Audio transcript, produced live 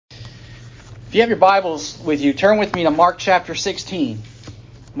If you have your Bibles with you, turn with me to Mark chapter 16.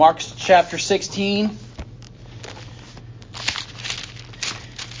 Mark chapter 16.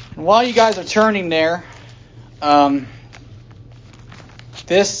 And while you guys are turning there,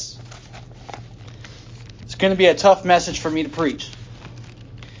 this is going to be a tough message for me to preach.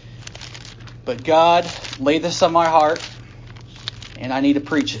 But God laid this on my heart, and I need to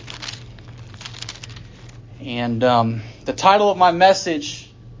preach it. And the title of my message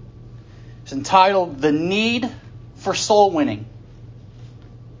is entitled, The Need for Soul Winning.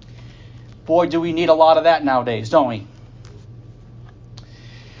 Boy, do we need a lot of that nowadays, don't we?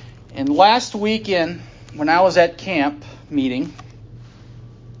 And last weekend, when I was at camp meeting,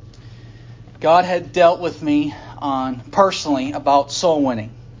 God had dealt with me personally about soul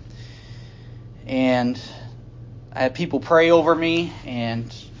winning. And I had people pray over me,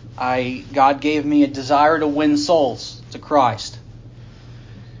 and God gave me a desire to win souls to Christ.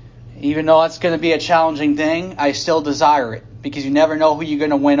 Even though that's going to be a challenging thing, I still desire it, because you never know who you're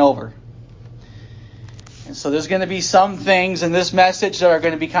going to win over. And so there's going to be some things in this message that are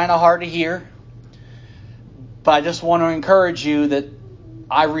going to be kind of hard to hear. But I just want to encourage you that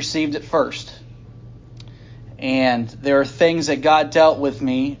I received it first. And there are things that God dealt with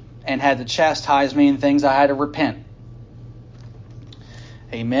me and had to chastise me, and things I had to repent.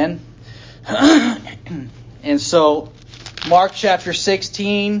 Amen. And so, Mark chapter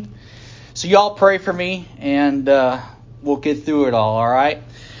 16. So y'all pray for me, and we'll get through it all right?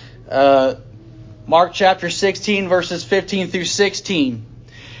 Mark chapter 16, verses 15 through 16.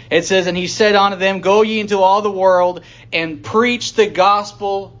 It says, And he said unto them, Go ye into all the world, and preach the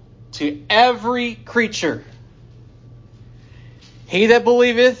gospel to every creature. He that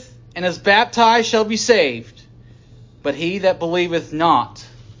believeth and is baptized shall be saved, but he that believeth not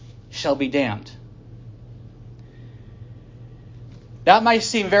shall be damned. That might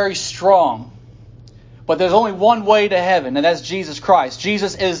seem very strong, but there's only one way to heaven, and that's Jesus Christ.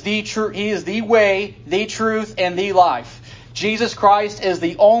 Jesus is the truth. He is the way, the truth, and the life. Jesus Christ is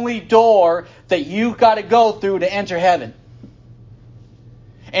the only door that you've got to go through to enter heaven.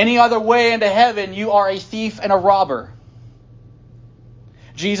 Any other way into heaven, you are a thief and a robber.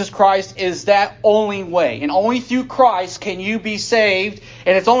 Jesus Christ is that only way. And only through Christ can you be saved.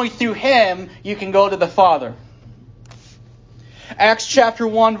 And it's only through Him you can go to the Father. Acts chapter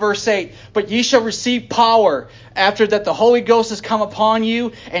 1 verse 8. But ye shall receive power after that the Holy Ghost is come upon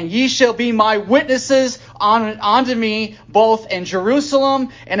you. And ye shall be my witnesses unto me both in Jerusalem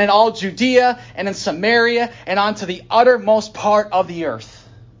and in all Judea and in Samaria and unto the uttermost part of the earth.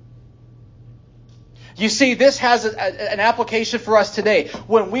 You see, this has an application for us today.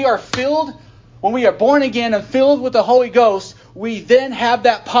 When we are born again and filled with the Holy Ghost, we then have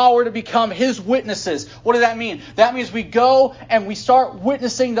that power to become His witnesses. What does that mean? That means we go and we start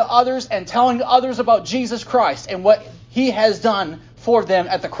witnessing to others and telling others about Jesus Christ and what He has done for them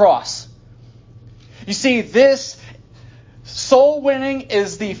at the cross. You see, this soul winning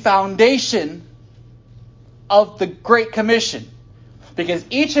is the foundation of the Great Commission. Because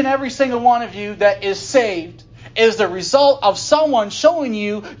each and every single one of you that is saved is the result of someone showing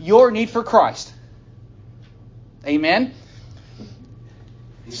you your need for Christ. Amen?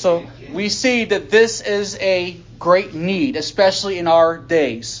 So we see that this is a great need, especially in our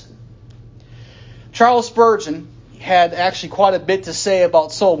days. Charles Spurgeon had actually quite a bit to say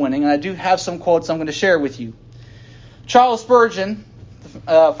about soul winning, and I do have some quotes I'm going to share with you. Charles Spurgeon,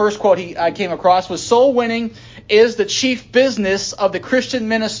 the first quote I came across was, Soul winning is the chief business of the Christian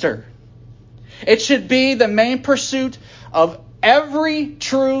minister. It should be the main pursuit of every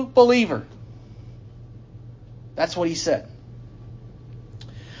true believer. That's what he said.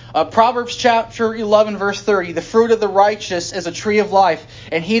 Proverbs chapter 11 verse 30. The fruit of the righteous is a tree of life,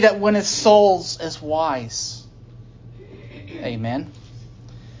 and he that winneth souls is wise. Amen.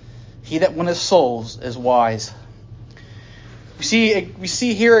 He that winneth souls is wise. We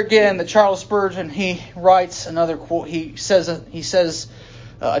see here again that Charles Spurgeon, he writes another quote. He says,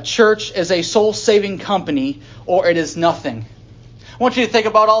 a church is a soul-saving company, or it is nothing. I want you to think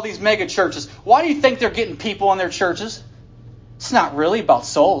about all these mega churches. Why do you think they're getting people in their churches? It's not really about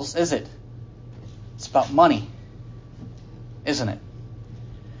souls, is it? It's about money, isn't it?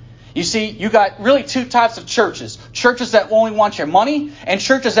 You see, you got really two types of churches. Churches that only want your money, and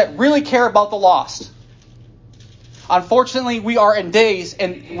churches that really care about the lost. Unfortunately, we are in days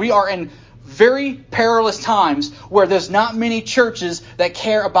and we are in very perilous times where there's not many churches that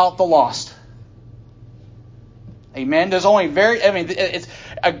care about the lost. Amen. There's only it's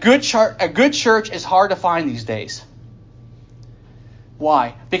a good church is hard to find these days.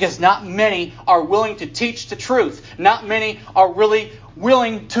 Why? Because not many are willing to teach the truth. Not many are really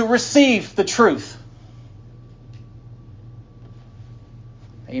willing to receive the truth.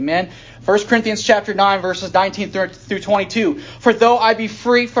 Amen. 1 Corinthians chapter 9, verses 19 through 22. For though I be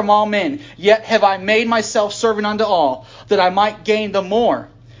free from all men, yet have I made myself servant unto all, that I might gain the more.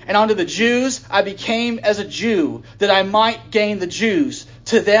 And unto the Jews I became as a Jew, that I might gain the Jews.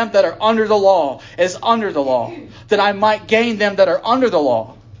 To them that are under the law, as under the law, that I might gain them that are under the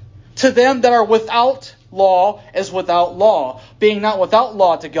law. To them that are without law, as without law, being not without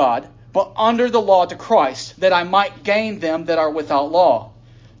law to God, but under the law to Christ, that I might gain them that are without law.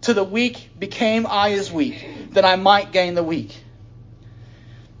 To the weak became I as weak, that I might gain the weak.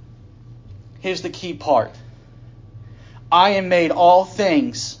 Here's the key part. I am made all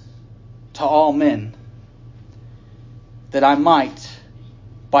things to all men, that I might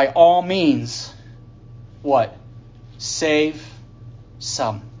by all means, what? Save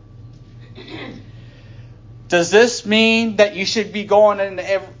some. Does this mean that you should be going into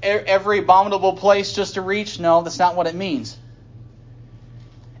every abominable place just to reach? No, that's not what it means.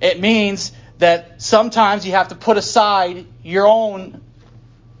 It means that sometimes you have to put aside your own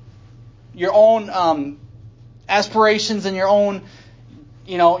aspirations and your own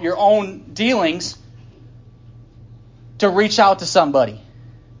dealings to reach out to somebody.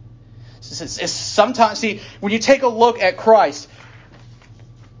 It's sometimes, see, when you take a look at Christ,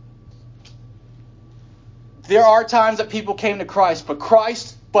 there are times that people came to Christ,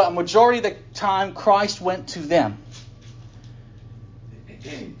 but a majority of the time, Christ went to them.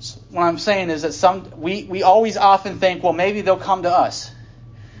 So what I'm saying is that we always often think, well, maybe they'll come to us.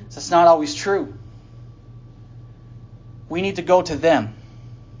 That's not always true. We need to go to them.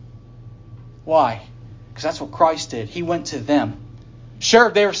 Why? Because that's what Christ did. He went to them.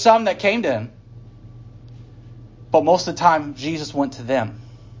 Sure, there were some that came to him, but most of the time, Jesus went to them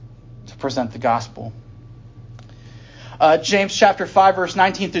to present the gospel. James chapter 5, verse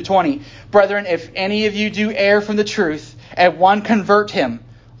 19 through 20. Brethren, if any of you do err from the truth, and one convert him,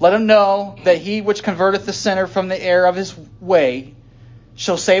 let him know that he which converteth the sinner from the error of his way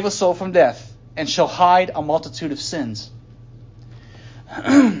shall save a soul from death, and shall hide a multitude of sins.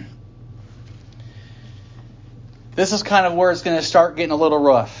 This is kind of where it's going to start getting a little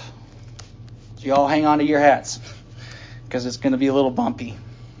rough. So you all hang on to your hats, because it's going to be a little bumpy.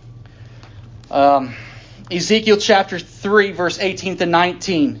 Ezekiel chapter 3, verse 18 to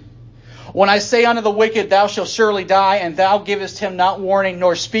 19. When I say unto the wicked, thou shalt surely die, and thou givest him not warning,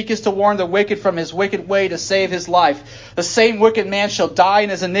 nor speakest to warn the wicked from his wicked way to save his life, the same wicked man shall die in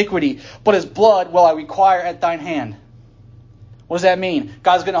his iniquity, but his blood will I require at thine hand. What does that mean?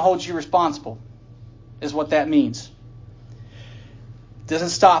 God's going to hold you responsible, is what that means. Doesn't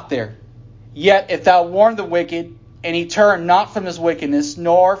stop there. Yet if thou warn the wicked, and he turn not from his wickedness,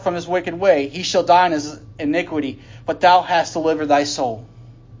 nor from his wicked way, he shall die in his iniquity, but thou hast delivered thy soul.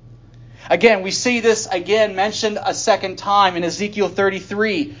 Again, we see this again mentioned a second time in Ezekiel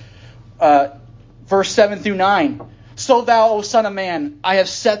 33, verse 7 through 9. So thou, O son of man, I have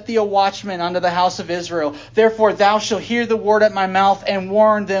set thee a watchman unto the house of Israel. Therefore thou shalt hear the word at my mouth, and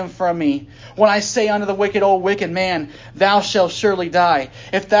warn them from me. When I say unto the wicked, O wicked man, thou shalt surely die.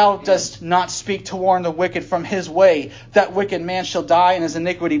 If thou dost not speak to warn the wicked from his way, that wicked man shall die in his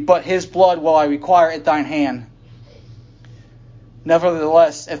iniquity, but his blood will I require at thine hand.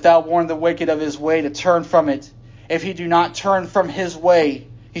 Nevertheless, if thou warn the wicked of his way to turn from it, if he do not turn from his way,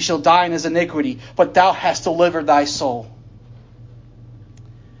 he shall die in his iniquity, but thou hast delivered thy soul.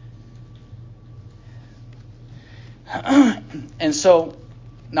 And so,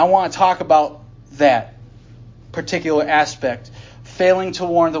 now I want to talk about that particular aspect, failing to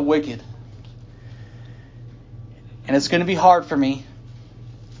warn the wicked. And it's going to be hard for me,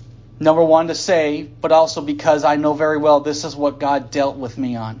 number one, to say, but also because I know very well this is what God dealt with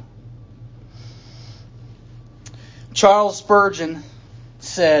me on. Charles Spurgeon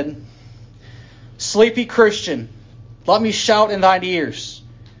said, "Sleepy Christian, let me shout in thine ears.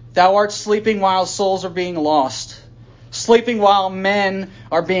 Thou art sleeping while souls are being lost. Sleeping while men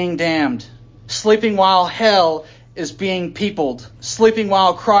are being damned. Sleeping while hell is being peopled. Sleeping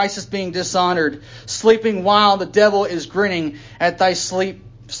while Christ is being dishonored. Sleeping while the devil is grinning at thy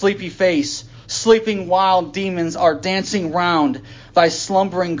sleepy face. Sleeping while demons are dancing round thy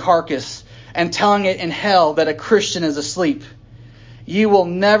slumbering carcass and telling it in hell that a Christian is asleep. You will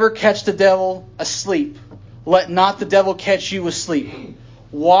never catch the devil asleep. Let not the devil catch you asleep.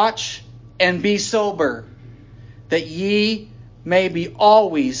 Watch and be sober, that ye may be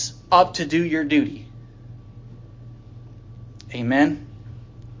always up to do your duty." Amen.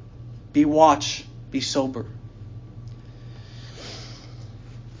 Be watch, be sober.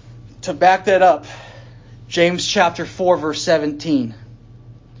 To back that up, James chapter 4, verse 17.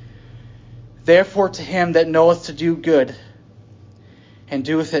 Therefore to him that knoweth to do good, and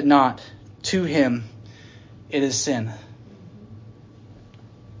doeth it not, to him it is sin.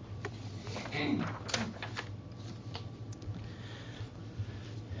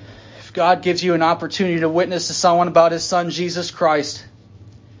 If God gives you an opportunity to witness to someone about His Son, Jesus Christ,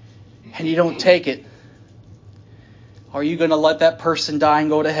 and you don't take it, are you going to let that person die and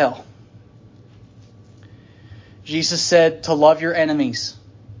go to hell? Jesus said to love your enemies.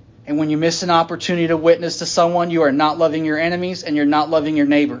 And when you miss an opportunity to witness to someone, you are not loving your enemies and you're not loving your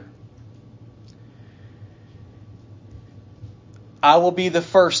neighbor. I will be the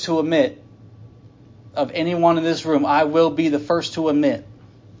first to admit, of anyone in this room, I will be the first to admit,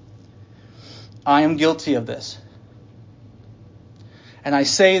 I am guilty of this. And I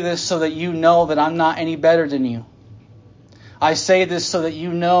say this so that you know that I'm not any better than you. I say this so that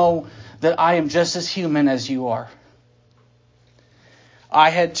you know that I am just as human as you are. I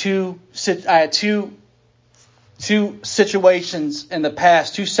had two situations in the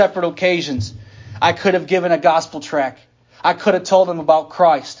past, two separate occasions. I could have given a gospel tract. I could have told them about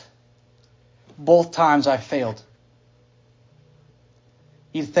Christ. Both times I failed.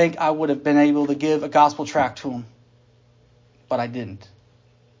 You'd think I would have been able to give a gospel tract to them, but I didn't.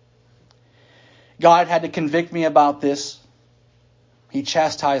 God had to convict me about this. He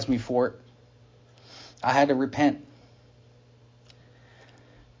chastised me for it. I had to repent.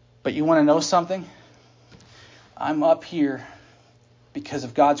 But you want to know something? I'm up here because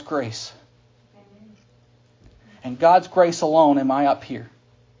of God's grace. And God's grace alone am I up here.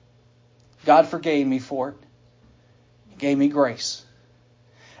 God forgave me for it. He gave me grace.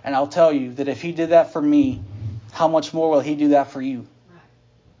 And I'll tell you that if He did that for me, how much more will He do that for you?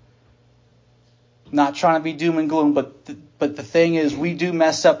 Not trying to be doom and gloom, but the thing is, we do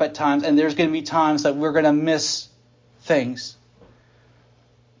mess up at times, and there's going to be times that we're going to miss things.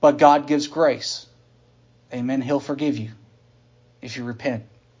 But God gives grace. Amen. He'll forgive you if you repent.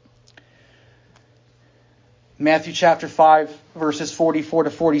 Matthew chapter 5, verses 44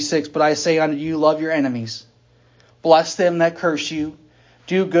 to 46. But I say unto you, love your enemies. Bless them that curse you.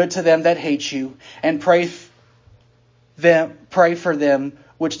 Do good to them that hate you. And pray for them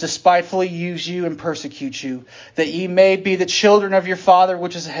which despitefully use you and persecute you, that ye may be the children of your Father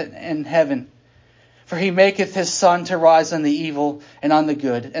which is in heaven. For He maketh His sun to rise on the evil and on the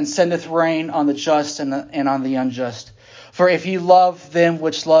good, and sendeth rain on the just and on the unjust. For if ye love them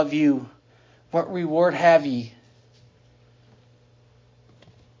which love you, what reward have ye?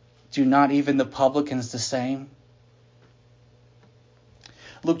 Do not even the publicans the same?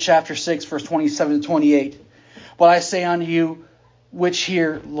 Luke chapter 6, verse 27 to 28. But I say unto you, which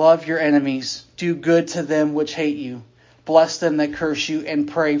hear, love your enemies, do good to them which hate you, bless them that curse you, and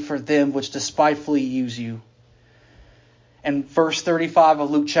pray for them which despitefully use you. And verse 35 of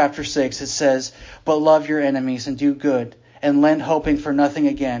Luke chapter 6, it says, but love your enemies and do good, and lend hoping for nothing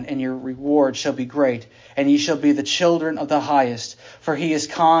again, and your reward shall be great, and ye shall be the children of the highest, for He is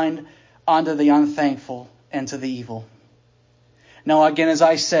kind unto the unthankful and to the evil. Now again, as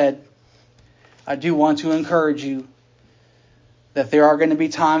I said, I do want to encourage you that there are going to be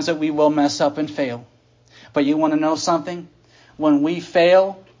times that we will mess up and fail. But you want to know something? When we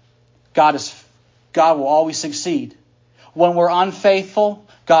fail, God will always succeed. When we're unfaithful,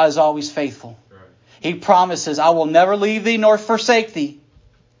 God is always faithful. Right. He promises, I will never leave thee nor forsake thee.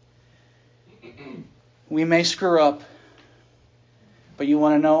 We may screw up, but you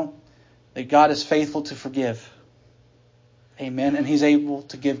want to know that God is faithful to forgive. Amen. And He's able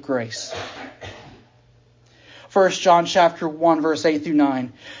to give grace. 1 John chapter 1, verse 8 through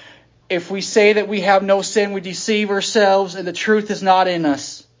 9. If we say that we have no sin, we deceive ourselves, and the truth is not in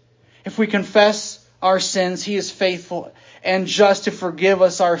us. If we confess our sins, He is faithful and just to forgive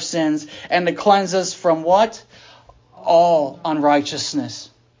us our sins and to cleanse us from what? All unrighteousness.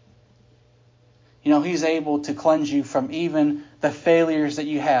 You know, He's able to cleanse you from even the failures that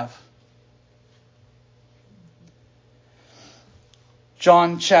you have.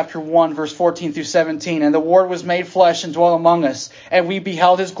 John chapter 1, verse 14 through 17. And the Word was made flesh and dwelt among us. And we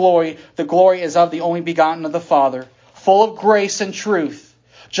beheld His glory. The glory is of the only begotten of the Father, full of grace and truth.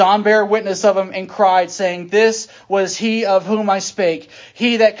 John bare witness of Him and cried, saying, this was He of whom I spake.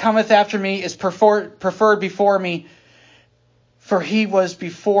 He that cometh after me is preferred before me. For He was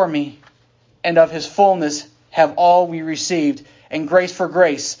before me. And of His fullness have all we received. And grace for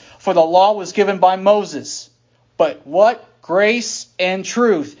grace. For the law was given by Moses. But what? Grace and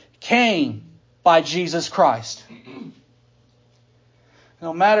truth came by Jesus Christ.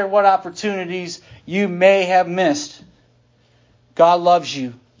 No matter what opportunities you may have missed, God loves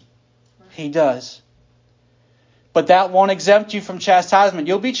you. He does. But that won't exempt you from chastisement.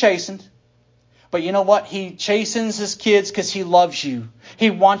 You'll be chastened. But you know what? He chastens His kids because He loves you. He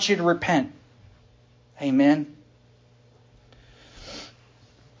wants you to repent. Amen.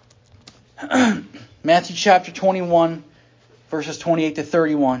 Matthew chapter 21, verses 28 to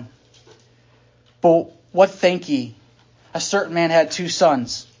 31. But what think ye? A certain man had 2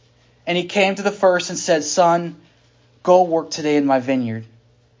 sons. And he came to the first and said, Son, go work today in my vineyard.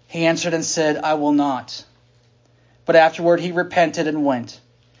 He answered and said, I will not. But afterward he repented and went.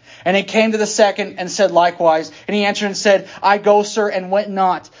 And he came to the second and said likewise. And he answered and said, I go, sir, and went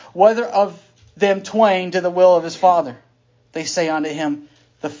not. Whether of them twain did the will of his father? They say unto him,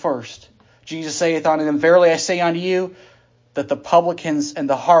 the first. Jesus saith unto them, Verily I say unto you, that the publicans and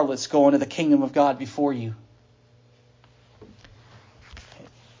the harlots go into the kingdom of God before you.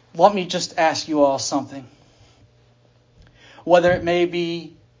 Let me just ask you all something. Whether it may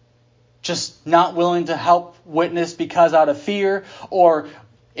be just not willing to help witness because out of fear, or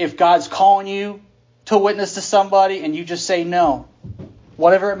if God's calling you to witness to somebody and you just say no,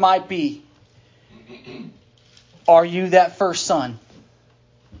 whatever it might be, are you that first son?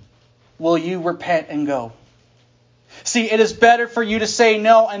 Will you repent and go? See, it is better for you to say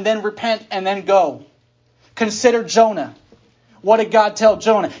no and then repent and then go. Consider Jonah. What did God tell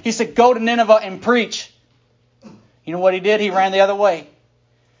Jonah? He said, go to Nineveh and preach. You know what he did? He ran the other way.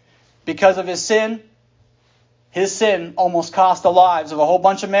 Because of his sin almost cost the lives of a whole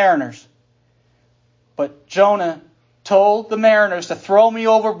bunch of mariners. But Jonah told the mariners to throw me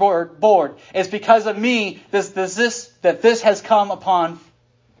overboard. It's because of me that this has come upon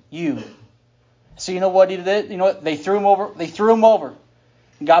you. So you know what he did? You know what? They threw him over.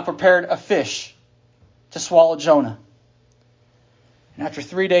 And God prepared a fish to swallow Jonah. And after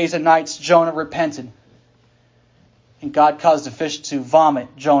 3 days and nights, Jonah repented. And God caused the fish to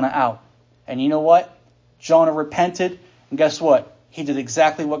vomit Jonah out. And you know what? Jonah repented. And guess what? He did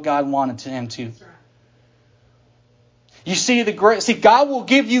exactly what God wanted him to. You see the grace. See, God will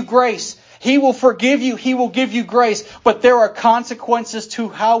give you grace. He will forgive you. He will give you grace. But there are consequences to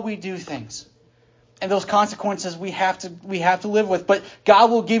how we do things. And those consequences we have to live with. But God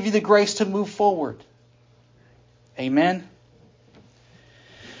will give you the grace to move forward. Amen.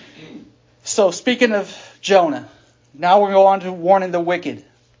 So speaking of Jonah, now we're going on to warning the wicked.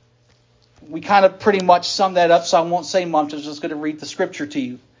 We kind of pretty much sum that up, so I won't say much. I'm just going to read the scripture to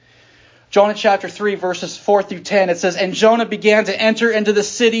you. Jonah chapter 3, verses 4 through 10, it says, And Jonah began to enter into the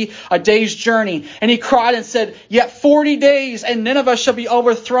city a day's journey. And he cried and said, Yet 40 days, and Nineveh shall be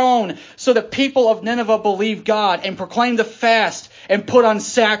overthrown. So the people of Nineveh believed God, and proclaimed a fast, and put on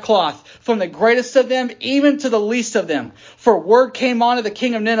sackcloth, from the greatest of them even to the least of them. For word came on to the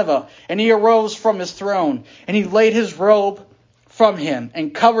king of Nineveh, and he arose from his throne, and he laid his robe from him,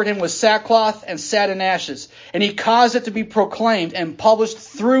 and covered him with sackcloth and sat in ashes. And he caused it to be proclaimed and published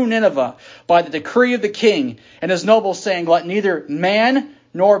through Nineveh by the decree of the king and his nobles, saying, Let neither man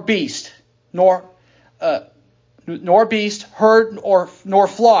nor beast, nor herd nor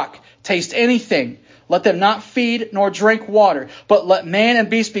flock taste anything. Let them not feed nor drink water, but let man and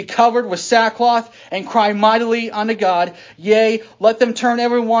beast be covered with sackcloth and cry mightily unto God. Yea, let them turn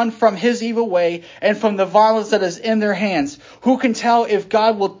every one from his evil way and from the violence that is in their hands. Who can tell if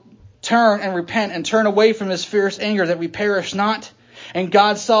God will turn and repent and turn away from his fierce anger, that we perish not? And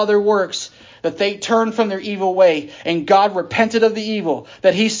God saw their works, that they turned from their evil way, and God repented of the evil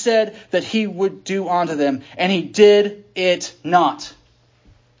that he said that he would do unto them, and he did it not.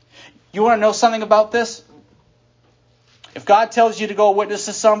 You want to know something about this? If God tells you to go witness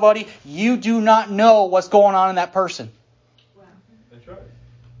to somebody, you do not know what's going on in that person. That's right.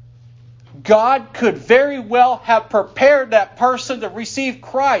 God could very well have prepared that person to receive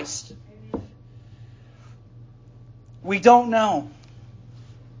Christ. We don't know.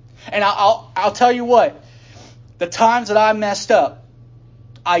 And I'll tell you what. The times that I messed up,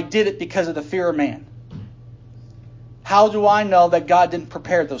 I did it because of the fear of man. How do I know that God didn't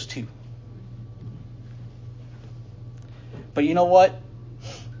prepare those two? But you know what?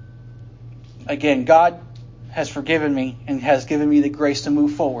 Again, God has forgiven me and has given me the grace to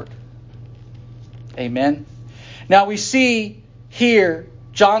move forward. Amen. Now we see here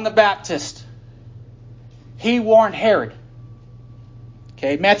John the Baptist. He warned Herod.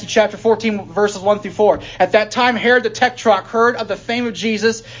 Okay, Matthew chapter 14, verses 1 through 4. At that time, Herod the Tetrarch heard of the fame of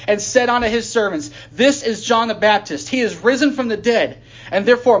Jesus and said unto his servants, This is John the Baptist. He is risen from the dead, and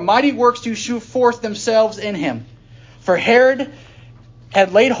therefore mighty works do shew forth themselves in him. For Herod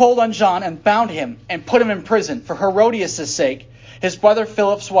had laid hold on John and bound him and put him in prison for Herodias' sake, his brother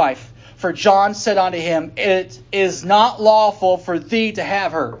Philip's wife. For John said unto him, It is not lawful for thee to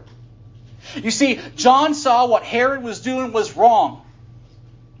have her. You see, John saw what Herod was doing was wrong.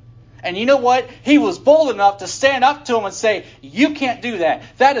 And you know what? He was bold enough to stand up to him and say, you can't do that.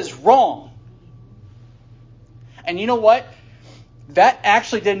 That is wrong. And you know what? That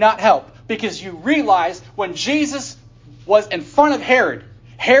actually did not help. Because you realize when Jesus was in front of Herod,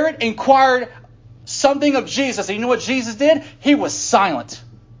 Herod inquired something of Jesus. And you know what Jesus did? He was silent.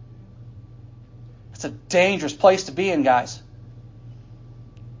 It's a dangerous place to be in, guys.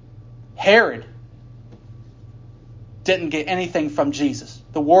 Herod didn't get anything from Jesus.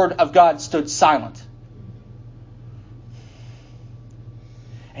 The Word of God stood silent.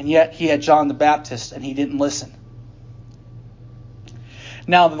 And yet he had John the Baptist and he didn't listen.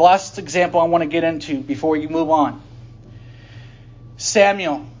 Now, the last example I want to get into before you move on.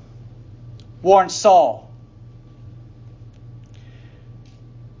 Samuel warned Saul.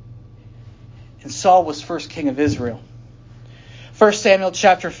 And Saul was first king of Israel. 1 Samuel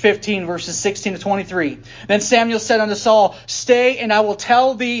chapter 15, verses 16 to 23. Then Samuel said unto Saul, Stay, and I will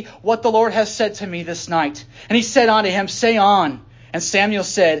tell thee what the Lord has said to me this night. And he said unto him, Say on. And Samuel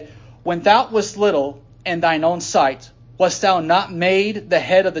said, When thou wast little in thine own sight, wast thou not made the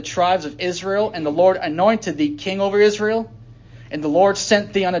head of the tribes of Israel, and the Lord anointed thee king over Israel? And the Lord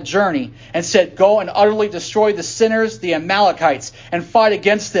sent thee on a journey, and said, Go and utterly destroy the sinners, the Amalekites, and fight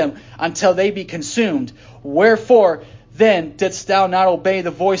against them until they be consumed. Wherefore then didst thou not obey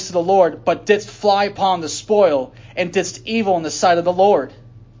the voice of the Lord, but didst fly upon the spoil, and didst evil in the sight of the Lord?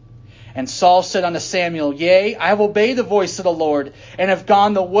 And Saul said unto Samuel, Yea, I have obeyed the voice of the Lord, and have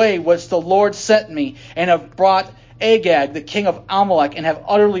gone the way which the Lord sent me, and have brought Agag, the king of Amalek, and have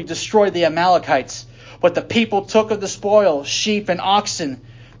utterly destroyed the Amalekites. But the people took of the spoil sheep and oxen,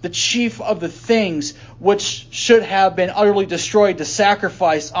 the chief of the things which should have been utterly destroyed, to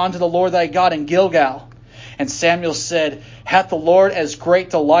sacrifice unto the Lord thy God in Gilgal. And Samuel said, Hath the Lord as great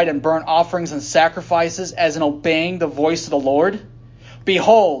delight in burnt offerings and sacrifices as in obeying the voice of the Lord?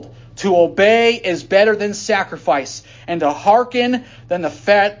 Behold, to obey is better than sacrifice, and to hearken than the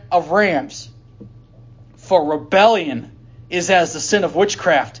fat of rams. For rebellion is as the sin of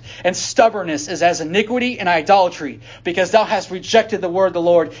witchcraft, and stubbornness is as iniquity and idolatry. Because thou hast rejected the word of the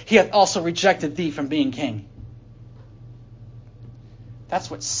Lord, he hath also rejected thee from being king.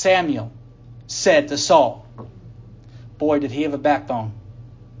 That's what Samuel said to Saul. Boy, did he have a backbone.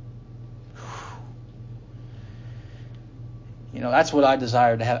 You know, that's what I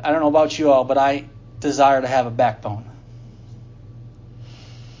desire to have. I don't know about you all, but I desire to have a backbone.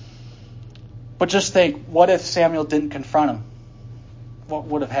 But just think, what if Samuel didn't confront him? What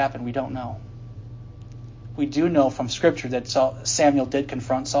would have happened? We don't know. We do know from Scripture that Samuel did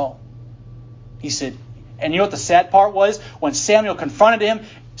confront Saul. He said, and you know what the sad part was? When Samuel confronted him,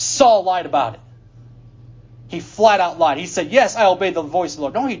 Saul lied about it. He flat out lied. He said, Yes, I obeyed the voice of the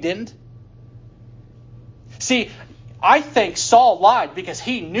Lord. No, he didn't. See, I think Saul lied because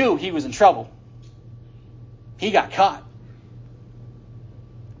he knew he was in trouble. He got caught.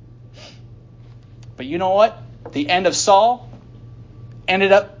 But you know what? The end of Saul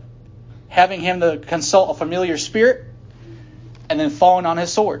ended up having him to consult a familiar spirit and then falling on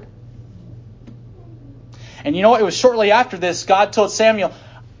his sword. And you know what? It was shortly after this, God told Samuel,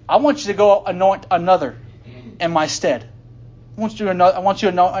 I want you to go anoint another in my stead. I want you to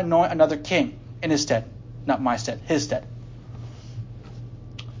anoint another king in his stead. Not my stead, his stead.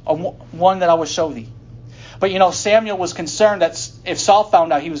 One that I will show thee. But you know, Samuel was concerned that if Saul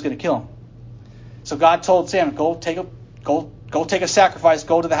found out, he was going to kill him. So God told Samuel, go take a sacrifice,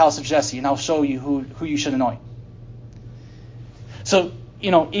 go to the house of Jesse, and I'll show you who you should anoint. So,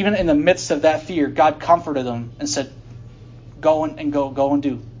 you know, even in the midst of that fear, God comforted him and said, go and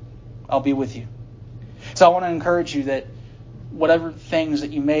do. I'll be with you. So I want to encourage you that whatever things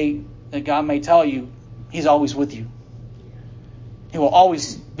that God may tell you, He's always with you. He will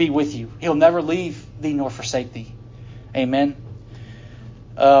always be with you. He'll never leave thee nor forsake thee. Amen.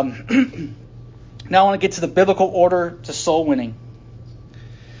 Now I want to get to the biblical order to soul winning.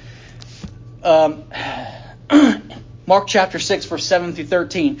 Mark chapter 6, verse 7 through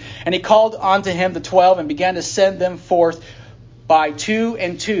 13. And he called unto him the 12 and began to send them forth by 2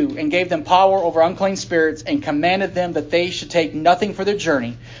 and 2, and gave them power over unclean spirits, and commanded them that they should take nothing for their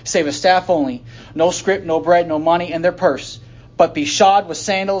journey, save a staff only, no scrip, no bread, no money in their purse, but be shod with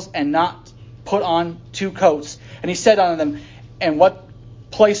sandals, and not put on 2 coats. And he said unto them, And what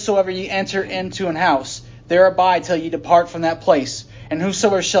place soever ye enter into an house, there abide till ye depart from that place. And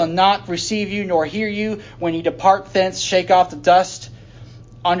whosoever shall not receive you nor hear you, when ye depart thence, shake off the dust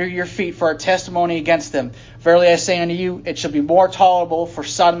under your feet for a testimony against them. Verily I say unto you, it shall be more tolerable for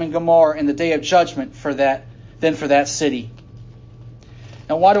Sodom and Gomorrah in the day of judgment than for that city.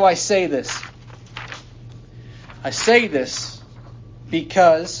 Now, why do I say this? I say this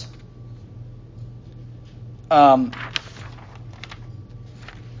because actually,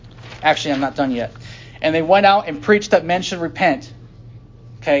 I'm not done yet. And they went out and preached that men should repent.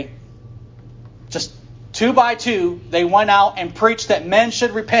 Okay? Just 2 by 2, they went out and preached that men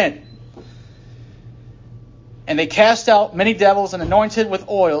should repent. And they cast out many devils and anointed with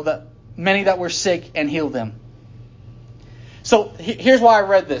oil many that were sick and healed them. So here's why I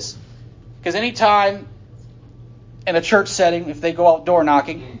read this. Because anytime in a church setting, if they go out door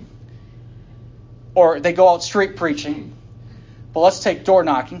knocking, or they go out street preaching, but let's take door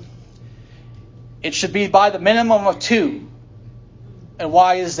knocking, it should be by the minimum of 2. And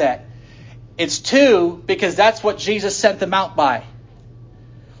why is that? It's 2 because that's what Jesus sent them out by.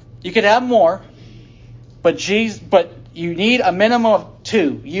 You could have more, but you need a minimum of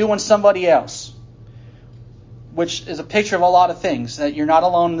 2, you and somebody else, which is a picture of a lot of things, that you're not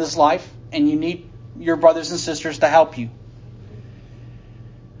alone in this life and you need your brothers and sisters to help you.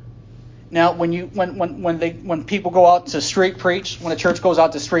 Now, when people go out to street preach, when a church goes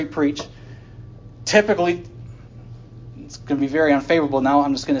out to street preach, typically, it's going to be very unfavorable now,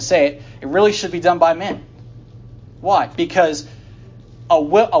 I'm just going to say it, it really should be done by men. Why? Because a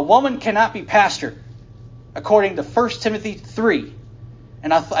woman cannot be pastor, according to 1 Timothy 3.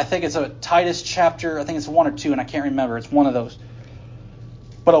 And I think it's a Titus chapter, I think it's 1 or 2, and I can't remember. It's one of those.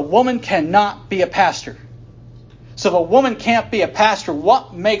 But a woman cannot be a pastor. So if a woman can't be a pastor,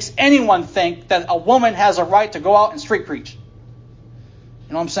 what makes anyone think that a woman has a right to go out and street preach? You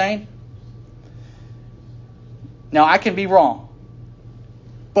know what I'm saying? Now, I can be wrong.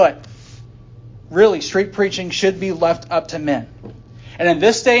 But really, street preaching should be left up to men. And in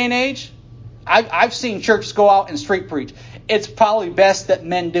this day and age, I've seen churches go out and street preach. It's probably best that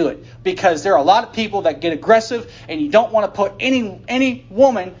men do it, because there are a lot of people that get aggressive, and you don't want to put any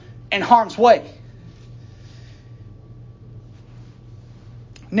woman in harm's way.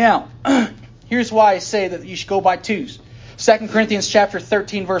 Now, here's why I say that you should go by 2s. 2 Corinthians chapter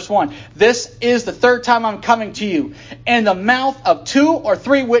 13, verse 1. This is the 3rd time I'm coming to you. In the mouth of 2 or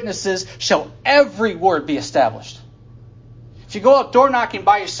 3 witnesses shall every word be established. If you go out door knocking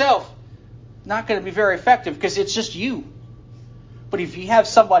by yourself, not going to be very effective because it's just you. But if you have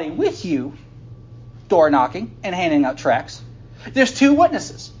somebody with you door knocking and handing out tracts, there's 2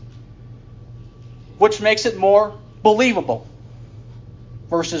 witnesses, which makes it more believable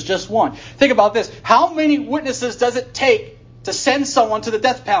versus just 1. Think about this. How many witnesses does it take to send someone to the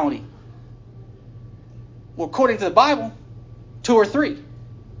death penalty? Well, according to the Bible, 2 or 3.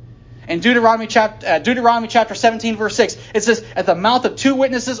 In Deuteronomy chapter 17, verse 6, it says, "At the mouth of 2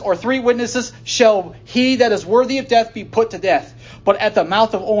 witnesses or 3 witnesses shall he that is worthy of death be put to death. But at the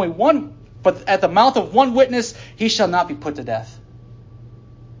mouth of one witness he shall not be put to death."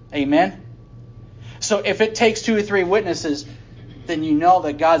 Amen. So if it takes 2 or 3 witnesses, then you know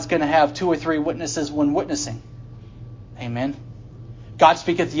that God's going to have 2 or 3 witnesses when witnessing. Amen. God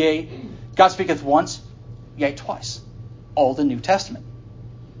speaketh once, yea twice. All the New Testament.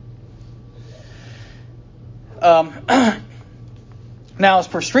 Now, as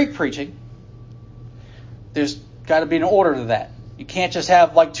per street preaching, there's got to be an order to that. You can't just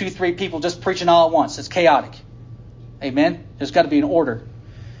have like 2-3 people just preaching all at once. It's chaotic. Amen. There's got to be an order.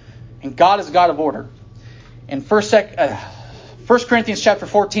 And God is a God of order. In 1 Corinthians chapter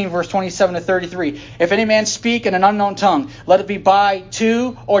 14, verse 27 to 33. "If any man speak in an unknown tongue, let it be by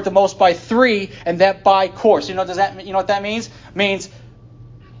 2 or at the most by 3, and that by course." You know what that means? It means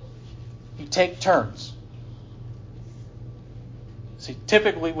you take turns. See,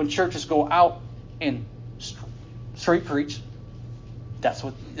 typically when churches go out and street preach, that's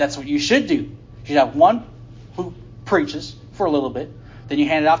what you should do. You should have one who preaches for a little bit, then you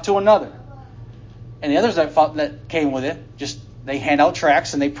hand it off to another. And the others that came with it, just they hand out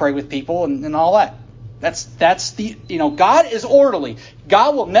tracts and they pray with people and all that. That's God is orderly.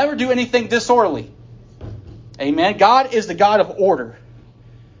 God will never do anything disorderly. Amen. God is the God of order.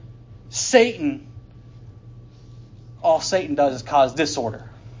 All Satan does is cause disorder.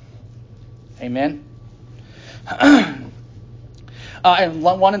 Amen. And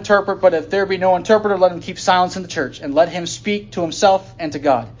let one interpret, but if there be no interpreter, let him keep silence in the church, and let him speak to himself and to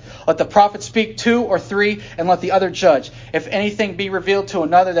God. Let the prophet speak 2 or 3, and let the other judge. If anything be revealed to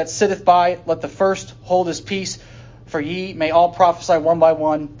another that sitteth by, let the first hold his peace. For ye may all prophesy one by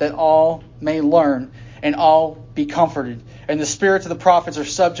one, that all may learn, and all be comforted. And the spirits of the prophets are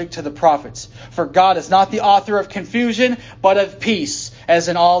subject to the prophets. For God is not the author of confusion, but of peace, as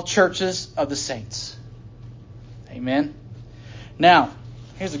in all churches of the saints. Amen. Now,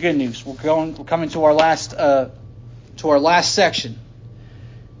 here's the good news. We're coming to our last section.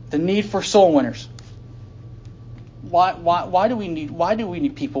 The need for soul winners. Why do we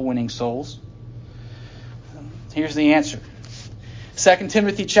need people winning souls? Here's the answer. 2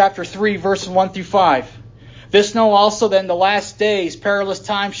 Timothy chapter 3, verses 1 through 5. This know also that in the last days perilous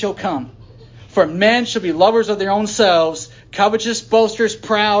times shall come. For men shall be lovers of their own selves, covetous, boasters,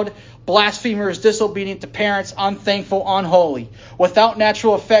 proud, blasphemers, disobedient to parents, unthankful, unholy, without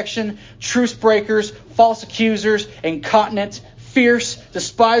natural affection, truce breakers, false accusers, incontinent, fierce,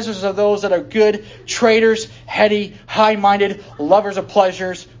 despisers of those that are good, traitors, heady, high-minded, lovers of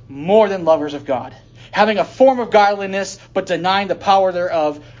pleasures, more than lovers of God, having a form of godliness, but denying the power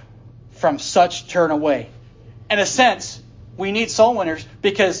thereof. From such turn away. In a sense, we need soul winners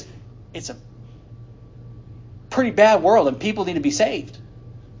because it's a pretty bad world and people need to be saved.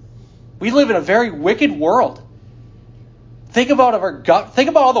 We live in a very wicked world. Think about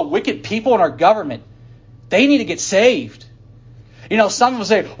all the wicked people in our government. They need to get saved. Some will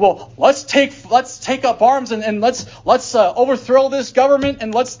say, "Well, let's take up arms and let's overthrow this government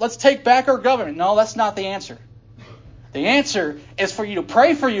and let's take back our government." No, that's not the answer. The answer is for you to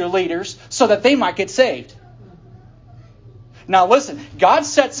pray for your leaders so that they might get saved. Now, listen, God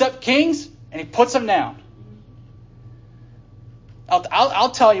sets up kings and He puts them down.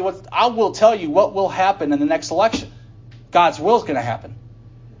 I will tell you what will happen in the next election. God's will is going to happen.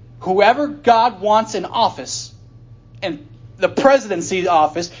 Whoever God wants in office, and the presidency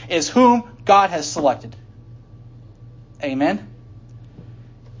office is whom God has selected. Amen?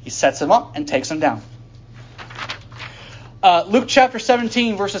 He sets them up and takes them down. Luke chapter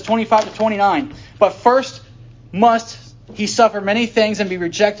 17, verses 25 to 29. But first must He suffer many things and be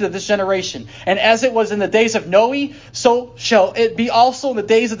rejected of this generation. And as it was in the days of Noe, so shall it be also in the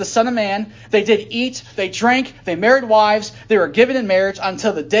days of the Son of Man. They did eat, they drank, they married wives, they were given in marriage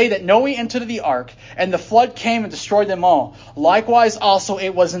until the day that Noe entered the ark, and the flood came and destroyed them all. Likewise also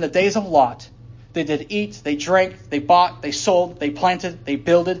it was in the days of Lot. They did eat, they drank, they bought, they sold, they planted, they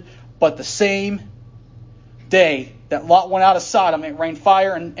builded. But the same day that Lot went out of Sodom, it rained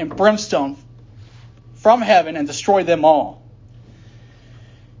fire and brimstone from heaven and destroyed them all.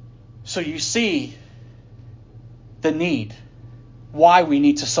 So you see the need, why we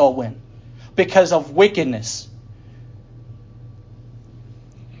need to soul win. Because of wickedness.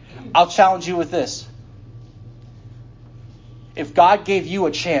 I'll challenge you with this. If God gave you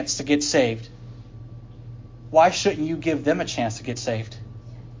a chance to get saved, why shouldn't you give them a chance to get saved?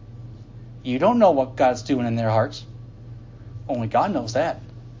 You don't know what God's doing in their hearts. Only God knows that.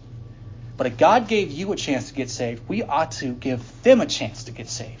 But if God gave you a chance to get saved, we ought to give them a chance to get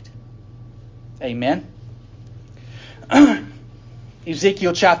saved. Amen.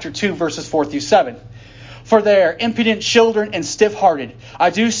 Ezekiel chapter 2, verses 4 through 7. For they are impudent children and stiff-hearted.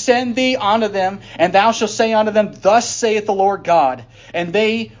 I do send thee unto them, and thou shalt say unto them, Thus saith the Lord God. And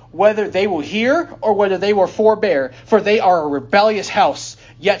they, whether they will hear, or whether they will forbear, for they are a rebellious house,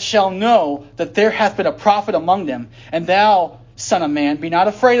 yet shall know that there hath been a prophet among them. And thou, Son of man, be not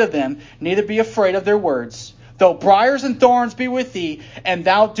afraid of them, neither be afraid of their words. Though briars and thorns be with thee, and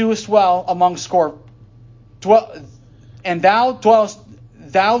thou doest well among thou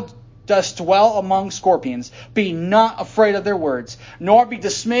dost dwell among scorpions, be not afraid of their words, nor be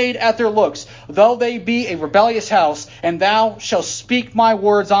dismayed at their looks, though they be a rebellious house, and thou shalt speak my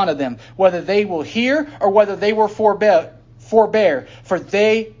words unto them, whether they will hear or whether they will forbear, for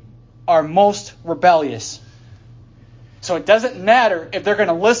they are most rebellious. So it doesn't matter if they're going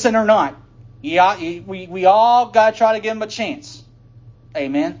to listen or not. Yeah, we all got to try to give them a chance.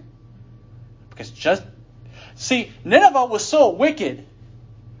 Amen? Because Nineveh was so wicked.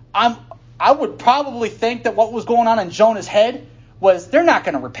 I would probably think that what was going on in Jonah's head was they're not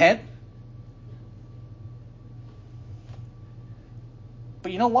going to repent.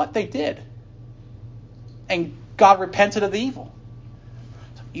 But you know what? They did. And God repented of the evil.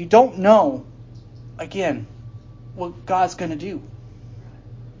 You don't know, again, what God's going to do.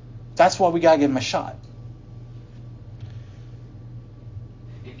 That's why we got to give him a shot.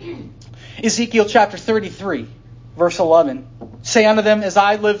 Ezekiel chapter 33, verse 11. Say unto them, As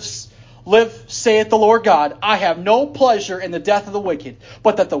I live, saith the Lord God, I have no pleasure in the death of the wicked,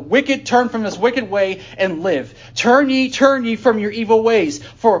 but that the wicked turn from his wicked way and live. Turn ye from your evil ways,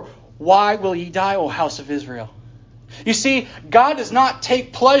 for why will ye die, O house of Israel? You see, God does not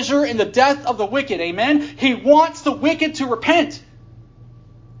take pleasure in the death of the wicked. Amen? He wants the wicked to repent.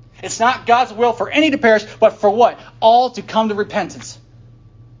 It's not God's will for any to perish, but for what? All to come to repentance.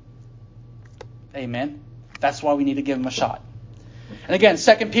 Amen? That's why we need to give him a shot. And again,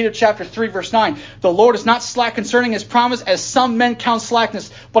 2 Peter chapter 3, verse 9. The Lord is not slack concerning his promise, as some men count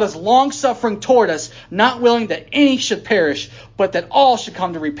slackness, but is long-suffering toward us, not willing that any should perish, but that all should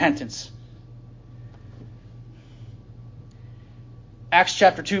come to repentance. Acts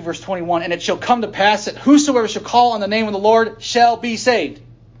chapter 2, verse 21. And it shall come to pass that whosoever shall call on the name of the Lord shall be saved.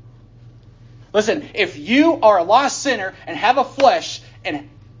 Listen, if you are a lost sinner and have a flesh and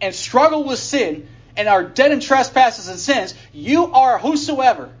struggle with sin, and are dead in trespasses and sins, you are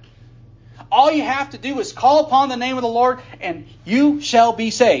whosoever. All you have to do is call upon the name of the Lord and you shall be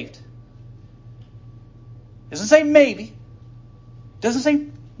saved. It doesn't say maybe. It doesn't say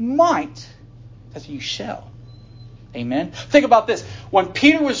might. It says you shall. Amen. Think about this. When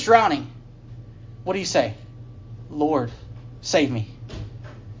Peter was drowning, what did he say? Lord, save me.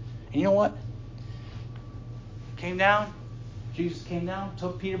 And you know what? Came down. Jesus came down,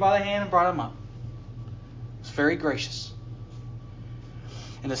 took Peter by the hand and brought him up. It's very gracious.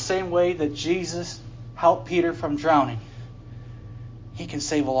 In the same way that Jesus helped Peter from drowning, he can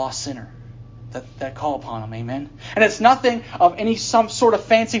save a lost sinner that call upon him. Amen. And it's nothing of some sort of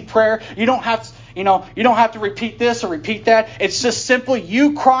fancy prayer. You don't have to repeat this or repeat that. It's just simply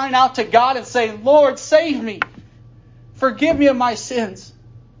you crying out to God and saying, Lord, save me. Forgive me of my sins.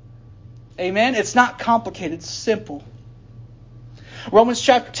 Amen. It's not complicated. It's simple. Romans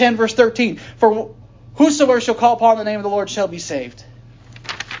chapter 10, verse 13. For whosoever shall call upon the name of the Lord shall be saved.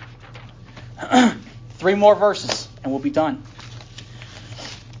 3 more verses and we'll be done.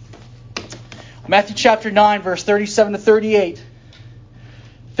 Matthew chapter 9, verse 37 to 38.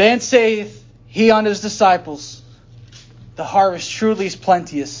 Then saith he unto his disciples, the harvest truly is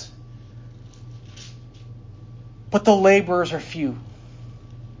plenteous, but the laborers are few.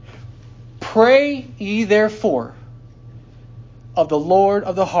 Pray ye therefore of the Lord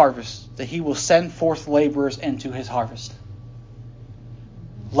of the harvest, that he will send forth laborers into his harvest.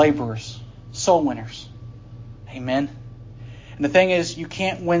 Laborers, soul winners. Amen. And the thing is, you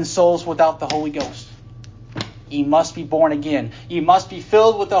can't win souls without the Holy Ghost. Ye must be born again. Ye must be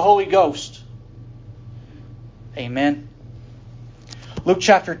filled with the Holy Ghost. Amen. Luke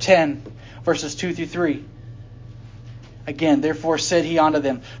chapter 10, verses 2 through 3. Again, therefore said he unto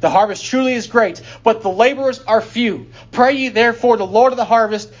them, the harvest truly is great, but the laborers are few. Pray ye therefore the Lord of the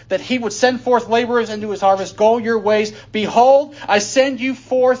harvest, that he would send forth laborers into his harvest. Go your ways. Behold, I send you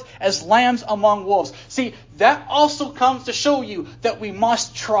forth as lambs among wolves. See, that also comes to show you that we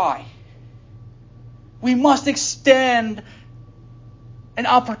must try. We must extend an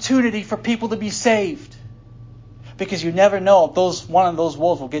opportunity for people to be saved. Because you never know if one of those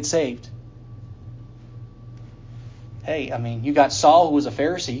wolves will get saved. Hey, you got Saul, who was a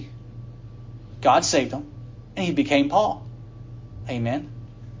Pharisee. God saved him, and he became Paul. Amen.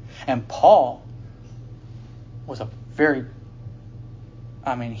 And Paul was he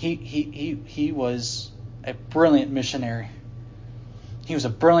was a brilliant missionary. He was a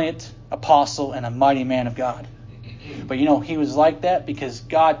brilliant apostle and a mighty man of God. But he was like that because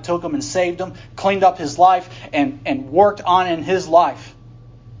God took him and saved him, cleaned up his life, and worked on in his life.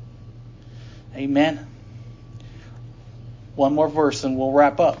 Amen. One more verse and we'll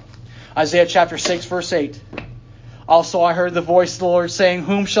wrap up. Isaiah chapter 6, verse 8. Also I heard the voice of the Lord saying,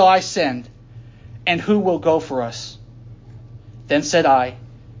 whom shall I send? And who will go for us? Then said I,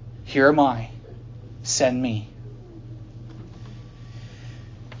 here am I, send me.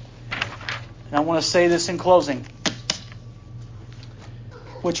 And I want to say this in closing.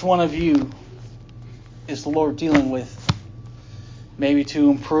 Which one of you is the Lord dealing with? Maybe to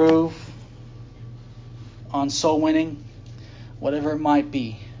improve on soul winning? Whatever it might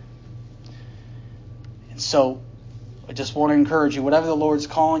be. And so, I just want to encourage you, whatever the Lord's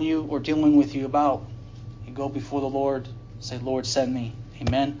calling you or dealing with you about, you go before the Lord, say, Lord, send me.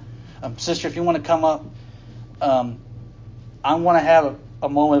 Amen. Sister, if you want to come up, I want to have a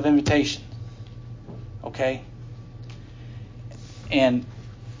moment of invitation. Okay? And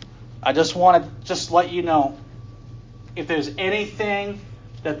I just want to let you know, if there's anything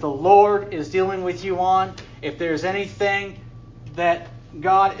that the Lord is dealing with you on, if there's anything that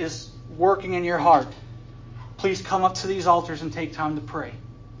God is working in your heart, please come up to these altars and take time to pray.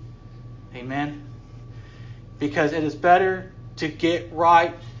 Amen. Because it is better to get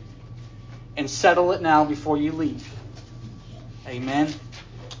right and settle it now before you leave. Amen.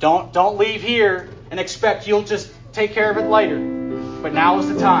 Don't leave here and expect you'll just take care of it later. But now is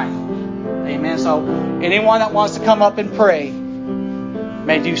the time. Amen. So anyone that wants to come up and pray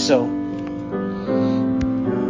may do so.